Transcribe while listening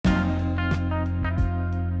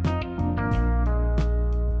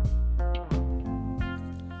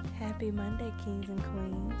Hey kings and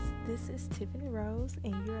queens, this is Tiffany Rose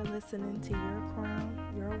and you're listening to Your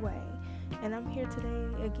Crown, Your Way. And I'm here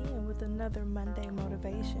today again with another Monday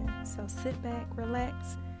motivation. So sit back,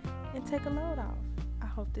 relax, and take a load off. I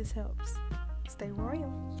hope this helps. Stay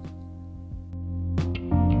royal.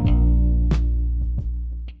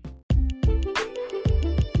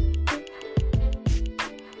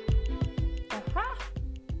 Aha!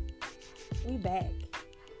 We back.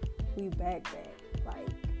 Like,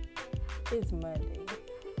 it's Monday.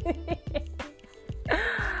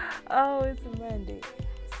 Oh, it's Monday.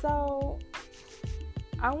 So,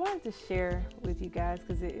 I wanted to share with you guys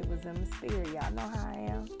because it was in my spirit. Y'all know how I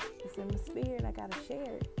am. It's in my spirit. I got to share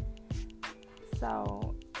it.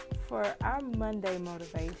 So, for our Monday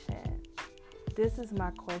motivation, this is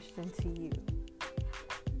my question to you.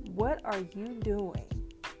 What are you doing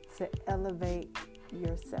to elevate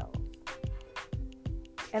yourself?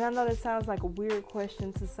 And I know that sounds like a weird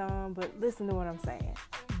question to some, but listen to what I'm saying.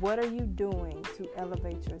 What are you doing to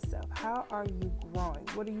elevate yourself? How are you growing?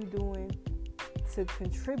 What are you doing to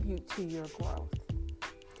contribute to your growth?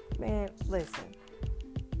 Man, listen.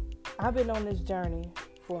 I've been on this journey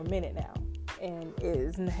for a minute now, and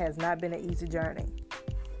it has not been an easy journey.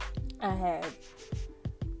 I have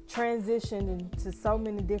transitioned into so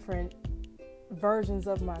many different versions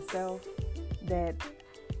of myself that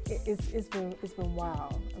it's been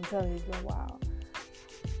wild. I'm telling you, it's been wild.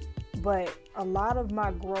 But a lot of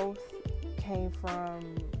my growth came from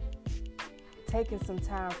taking some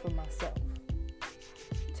time for myself,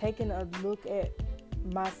 taking a look at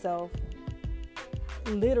myself,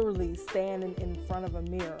 literally standing in front of a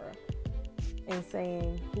mirror and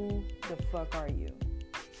saying, who the fuck are you?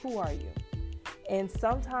 Who are you? And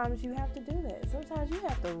sometimes you have to do that. Sometimes you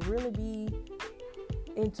have to really be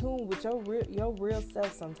in tune with your real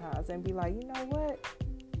self sometimes and be like, you know what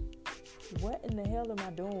in the hell am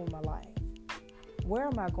I doing with my life? Where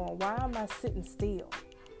am I going? Why am I sitting still?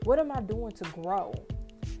 What am I doing to grow?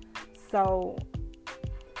 So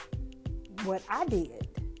what I did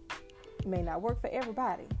may not work for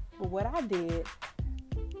everybody, but what I did,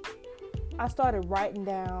 I started writing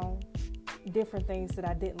down different things that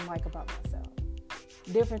I didn't like about myself.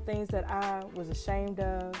 Different things that I was ashamed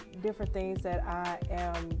of, different things that I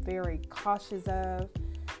am very cautious of,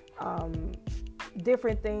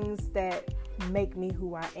 different things that make me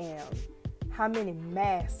who I am. How many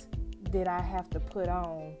masks did I have to put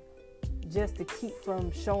on just to keep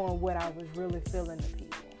from showing what I was really feeling to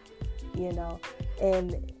people, you know?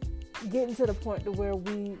 And getting to the point to where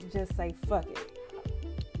we just say, fuck it.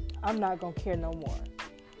 I'm not going to care no more.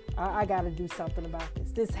 I got to do something about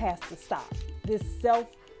this. This has to stop. This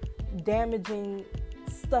self-damaging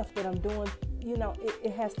stuff that I'm doing, you know,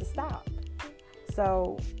 it has to stop.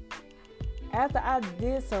 So after I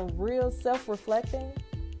did some real self-reflecting,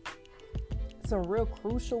 some real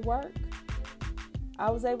crucial work,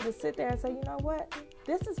 I was able to sit there and say, you know what?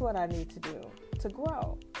 This is what I need to do to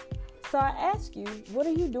grow. So I ask you, what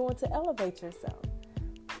are you doing to elevate yourself?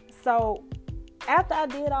 So after I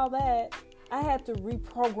did all that, I had to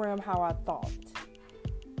reprogram how I thought.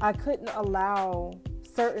 I couldn't allow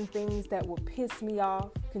certain things that would piss me off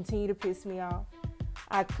continue to piss me off.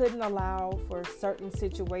 I couldn't allow for certain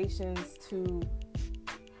situations to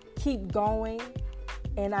keep going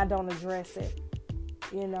and I don't address it.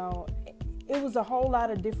 You know, it was a whole lot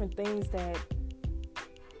of different things that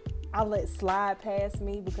I let slide past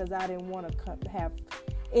me because I didn't want to have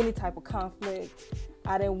any type of conflict.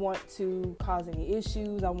 I didn't want to cause any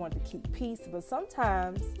issues. I wanted to keep peace. But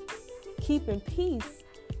sometimes keeping peace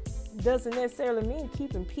doesn't necessarily mean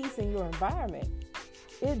keeping peace in your environment.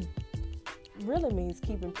 It really means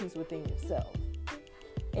keeping peace within yourself.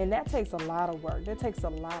 And that takes a lot of work. That takes a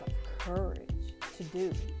lot of courage to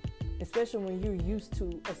do, especially when you're used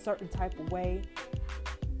to a certain type of way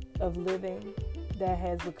of living that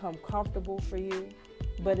has become comfortable for you,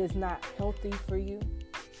 but is not healthy for you.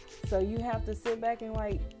 So you have to sit back and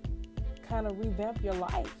kind of revamp your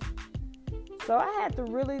life. So I had to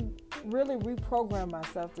really reprogram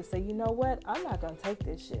myself to say, you know what? I'm not going to take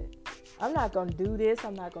this shit. I'm not going to do this.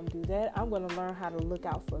 I'm not going to do that. I'm going to learn how to look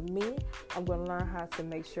out for me. I'm going to learn how to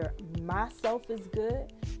make sure myself is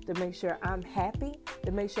good, to make sure I'm happy,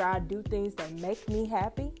 to make sure I do things that make me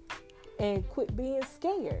happy, and quit being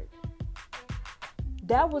scared.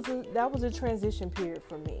 That was a transition period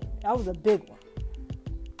for me. That was a big one.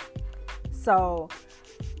 So,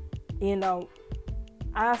 you know,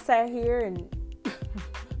 I sat here and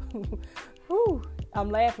I'm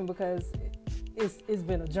laughing because it's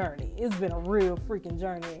been a journey. It's been a real freaking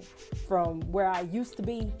journey from where I used to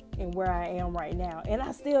be and where I am right now. And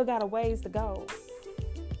I still got a ways to go.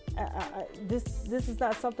 This is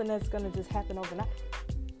not something that's going to just happen overnight.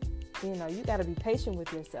 You know, you got to be patient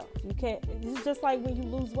with yourself. You can't, it's just like when you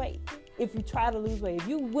lose weight. If you try to lose weight, if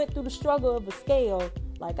you went through the struggle of a scale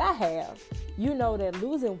like I have, you know that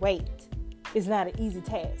losing weight is not an easy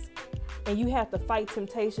task. And you have to fight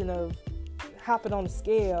temptation of hopping on the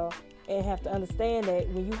scale, and have to understand that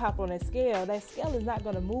when you hop on that scale is not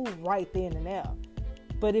going to move right then and there.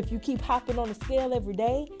 But if you keep hopping on the scale every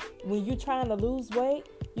day, when you're trying to lose weight,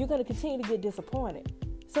 you're going to continue to get disappointed.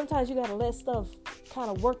 Sometimes you got to let stuff kind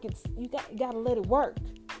of work. You got to let it work.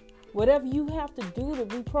 Whatever you have to do to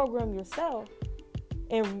reprogram yourself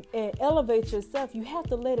and elevate yourself, you have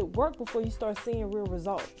to let it work before you start seeing real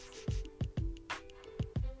results.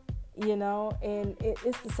 You know, and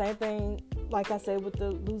it's the same thing, like I said, with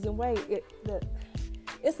the losing weight.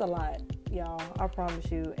 It's a lot, y'all, I promise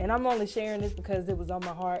you. And I'm only sharing this because it was on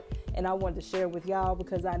my heart, and I wanted to share with y'all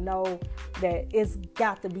because I know that it's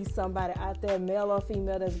got to be somebody out there, male or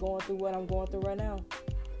female, that's going through what I'm going through right now.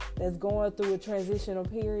 That's going through a transitional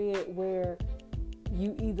period where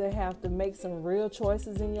you either have to make some real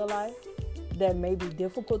choices in your life that may be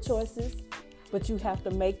difficult choices, but you have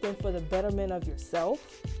to make them for the betterment of yourself.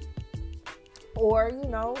 Or, you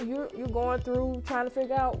know, you're going through trying to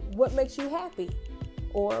figure out what makes you happy,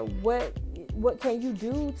 or what can you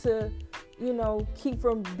do to, you know, keep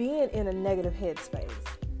from being in a negative headspace,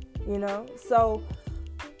 you know? So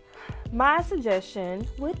my suggestion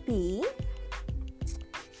would be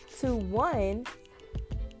to, one,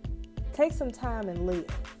 take some time and live.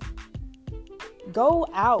 Go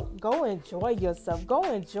out, go enjoy yourself, go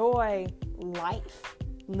enjoy life,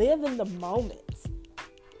 live in the moment.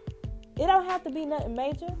 It don't have to be nothing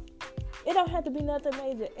major. It don't have to be nothing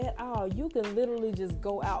major at all. You can literally just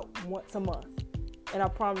go out once a month, and I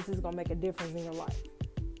promise it's going to make a difference in your life.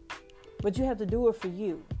 But you have to do it for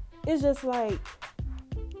you. It's just like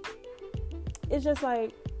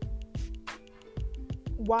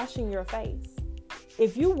washing your face.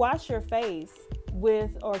 If you wash your face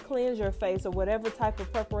with, or cleanse your face, or whatever type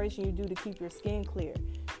of preparation you do to keep your skin clear,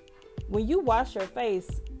 when you wash your face,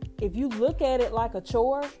 if you look at it like a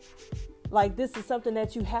chore, like this is something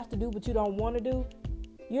that you have to do but you don't want to do,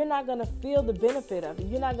 you're not going to feel the benefit of it.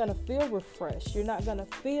 You're not going to feel refreshed. You're not going to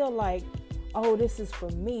feel like, oh, this is for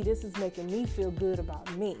me. This is making me feel good about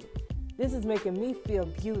me. This is making me feel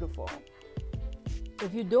beautiful.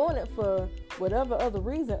 If you're doing it for whatever other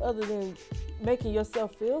reason other than making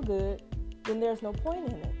yourself feel good, then there's no point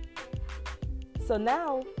in it. So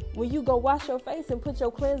now, when you go wash your face and put your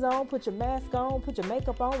cleanser on, put your mask on, put your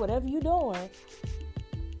makeup on, whatever you're doing,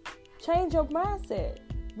 change your mindset.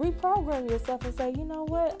 Reprogram yourself and say, you know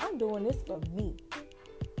what? I'm doing this for me.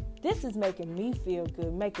 This is making me feel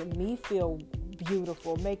good, making me feel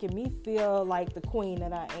beautiful, making me feel like the queen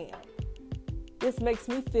that I am. This makes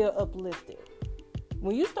me feel uplifted.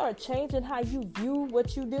 When you start changing how you view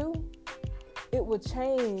what you do, it will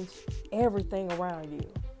change everything around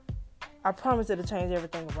you. I promise it'll change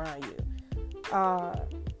everything around you.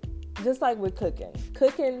 Just like with cooking.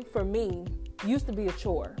 Cooking for me used to be a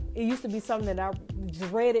chore. It used to be something that I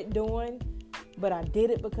dreaded doing, but I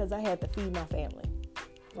did it because I had to feed my family,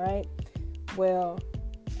 right? Well,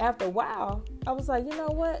 after a while, I was like, you know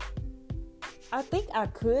what? I think I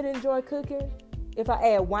could enjoy cooking if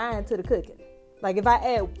I add wine to the cooking. Like if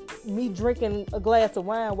I add me drinking a glass of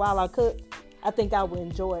wine while I cook, I think I would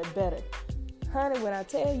enjoy it better. Honey, when I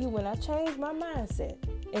tell you, when I changed my mindset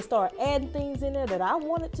and start adding things in there that I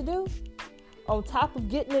wanted to do, on top of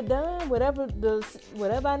getting it done, whatever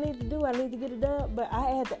I need to do, I need to get it done. But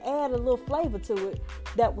I had to add a little flavor to it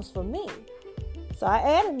that was for me. So I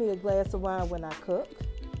added me a glass of wine when I cook.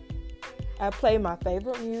 I play my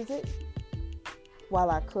favorite music while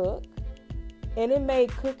I cook. And it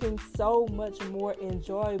made cooking so much more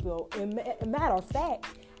enjoyable. And matter of fact,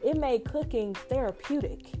 it made cooking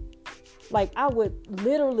therapeutic. Like I would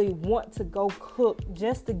literally want to go cook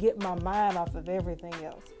just to get my mind off of everything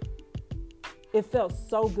else. It felt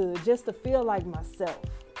so good just to feel like myself,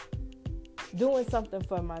 doing something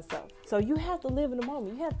for myself. So you have to live in the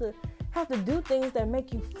moment. You have to do things that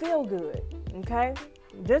make you feel good, okay?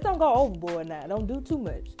 Just don't go overboard now. Don't do too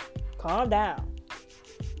much. Calm down.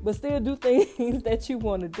 But still do things that you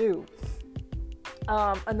want to do.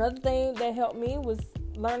 Another thing that helped me was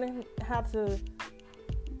learning how to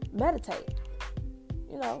meditate.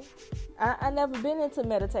 You know, I never been into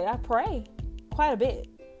meditate. I pray quite a bit.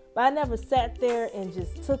 But I never sat there and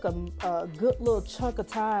just took a good little chunk of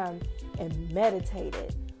time and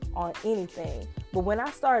meditated on anything. But when I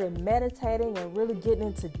started meditating and really getting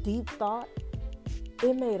into deep thought,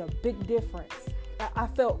 it made a big difference. I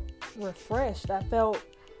felt refreshed. I felt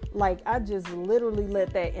Like, I just literally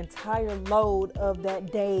let that entire load of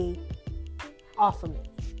that day off of me.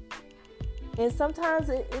 And sometimes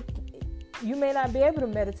you may not be able to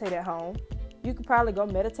meditate at home. You could probably go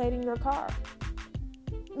meditate in your car.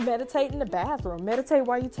 Meditate in the bathroom. Meditate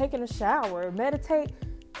while you're taking a shower. Meditate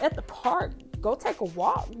at the park. Go take a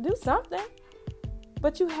walk. Do something.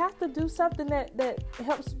 But you have to do something that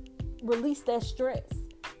helps release that stress.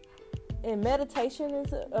 And meditation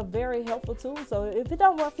is a very helpful tool. So if it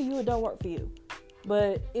don't work for you, it don't work for you.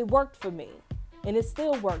 But it worked for me. And it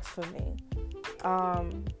still works for me.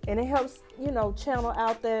 And it helps, channel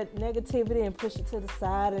out that negativity and push it to the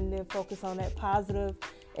side and then focus on that positive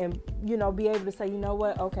and, be able to say, you know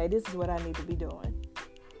what? Okay, this is what I need to be doing.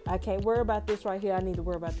 I can't worry about this right here. I need to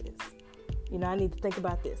worry about this. I need to think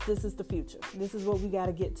about this. This is the future. This is what we got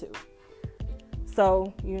to get to.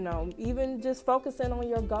 So, even just focusing on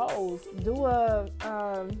your goals. Do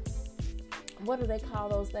what do they call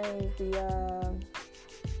those things?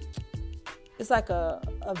 It's like a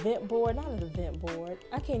event board. Not an event board.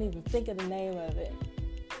 I can't even think of the name of it.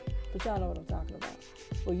 But y'all know what I'm talking about.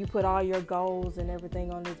 Where you put all your goals and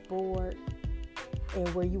everything on this board. And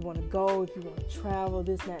where you want to go, if you want to travel,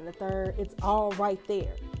 this, that, and the third. It's all right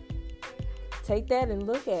there. Take that and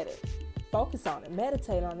look at it. Focus on it.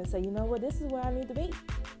 Meditate on it. Say, you know what? This is where I need to be.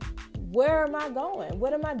 Where am I going?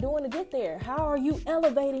 What am I doing to get there? How are you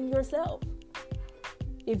elevating yourself?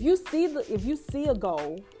 If you see a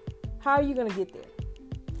goal, how are you going to get there?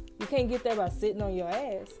 You can't get there by sitting on your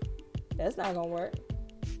ass. That's not going to work.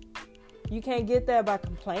 You can't get there by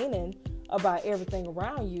complaining about everything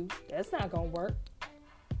around you. That's not going to work.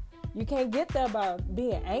 You can't get there by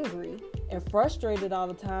being angry and frustrated all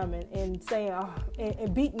the time and saying,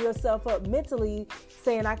 and beating yourself up mentally,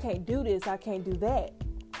 saying, I can't do this, I can't do that.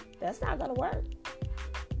 That's not going to work.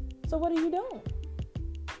 So what are you doing?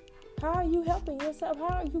 How are you helping yourself?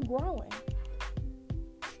 How are you growing?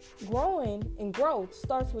 Growing and growth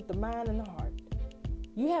starts with the mind and the heart.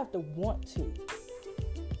 You have to want to.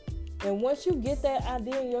 And once you get that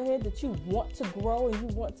idea in your head that you want to grow and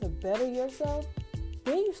you want to better yourself,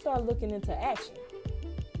 then you start looking into action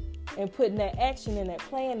and putting that action and that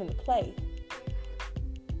plan into play.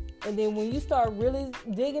 And then when you start really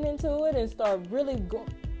digging into it and start really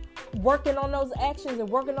working on those actions and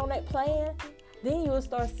working on that plan, then you'll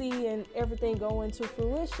start seeing everything go into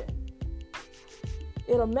fruition.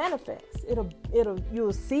 It'll manifest.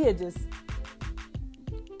 You'll see it just.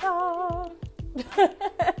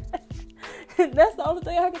 That's the only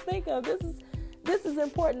thing I can think of. This is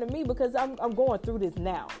important to me because I'm going through this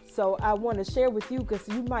now. So I want to share with you because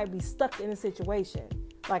you might be stuck in a situation,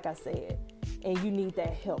 like I said, and you need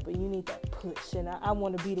that help and you need that push. And I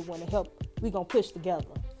want to be the one to help. We're going to push together,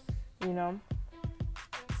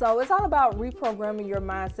 So it's all about reprogramming your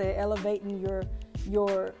mindset, elevating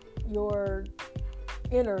your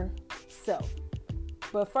inner self.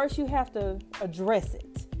 But first you have to address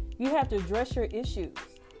it. You have to address your issues.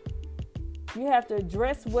 You have to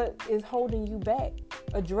address what is holding you back.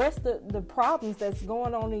 Address the problems that's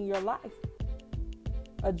going on in your life.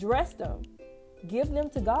 Address them. Give them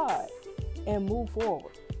to God and move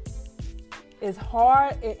forward. It's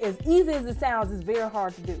hard. As easy as it sounds, it's very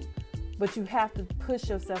hard to do. But you have to push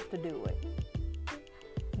yourself to do it.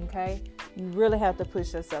 Okay? You really have to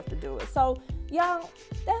push yourself to do it. So, y'all,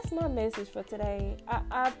 that's my message for today.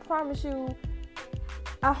 I promise you,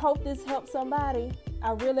 I hope this helps somebody.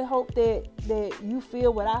 I really hope that you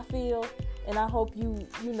feel what I feel, and I hope you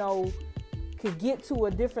could get to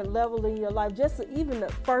a different level in your life. Just even the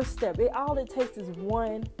first step. All it takes is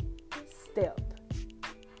one step.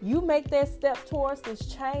 You make that step towards this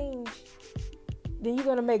change, then you're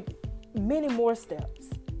gonna make many more steps.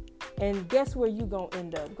 And guess where you gonna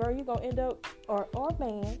end up, girl? You gonna end up, or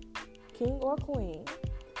man, king or queen,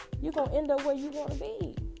 you're gonna end up where you want to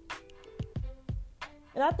be.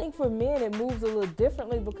 And I think for men, it moves a little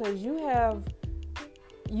differently because you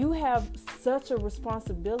have such a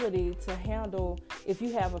responsibility to handle. If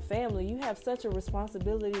you have a family, you have such a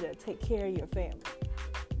responsibility to take care of your family.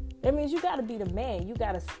 That means you got to be the man. You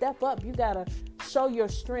got to step up. You got to show your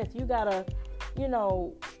strength. You got to,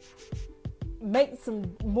 make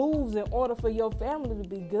some moves in order for your family to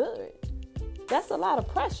be good. That's a lot of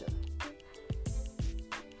pressure.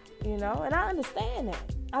 And I understand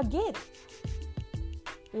that. I get it.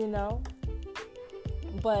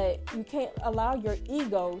 But you can't allow your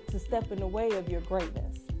ego to step in the way of your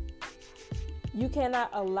greatness. You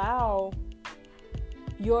cannot allow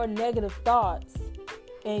your negative thoughts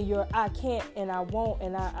and your I can't and I won't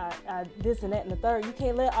and I this and that and the third. You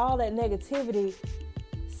can't let all that negativity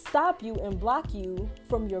stop you and block you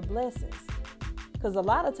from your blessings. Because a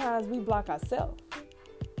lot of times we block ourselves.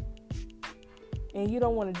 And you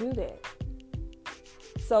don't want to do that.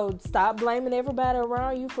 So stop blaming everybody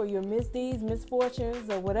around you for your misdeeds, misfortunes,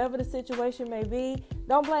 or whatever the situation may be.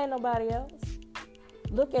 Don't blame nobody else.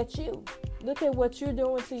 Look at you. Look at what you're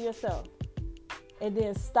doing to yourself. And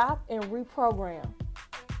then stop and reprogram.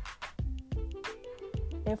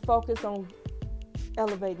 And focus on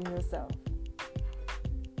elevating yourself.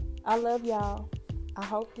 I love y'all. I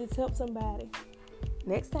hope this helps somebody.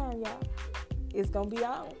 Next time, y'all, it's going to be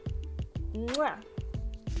on. Mwah.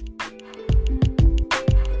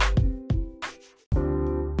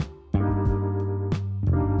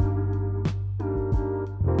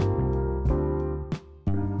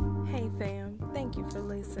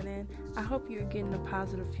 Listening. I hope you're getting the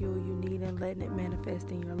positive fuel you need and letting it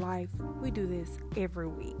manifest in your life. We do this every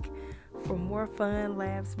week. For more fun,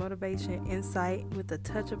 laughs, motivation, insight with a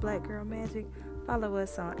touch of Black Girl Magic, follow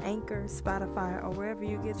us on Anchor, Spotify, or wherever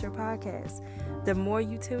you get your podcasts. The more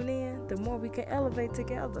you tune in, the more we can elevate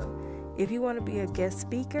together. If you want to be a guest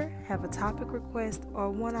speaker, have a topic request,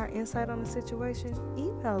 or want our insight on the situation,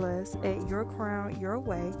 email us at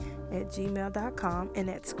yourcrownyourway@gmail.com, and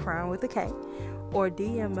that's crown with a K. Or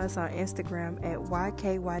DM us on Instagram at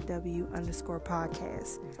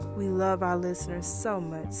YKYW_podcast. We love our listeners so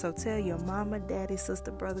much, so tell your mama, daddy,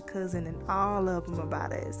 sister, brother, cousin, and all of them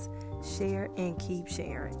about us. Share and keep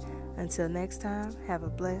sharing. Until next time, have a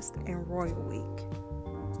blessed and royal week.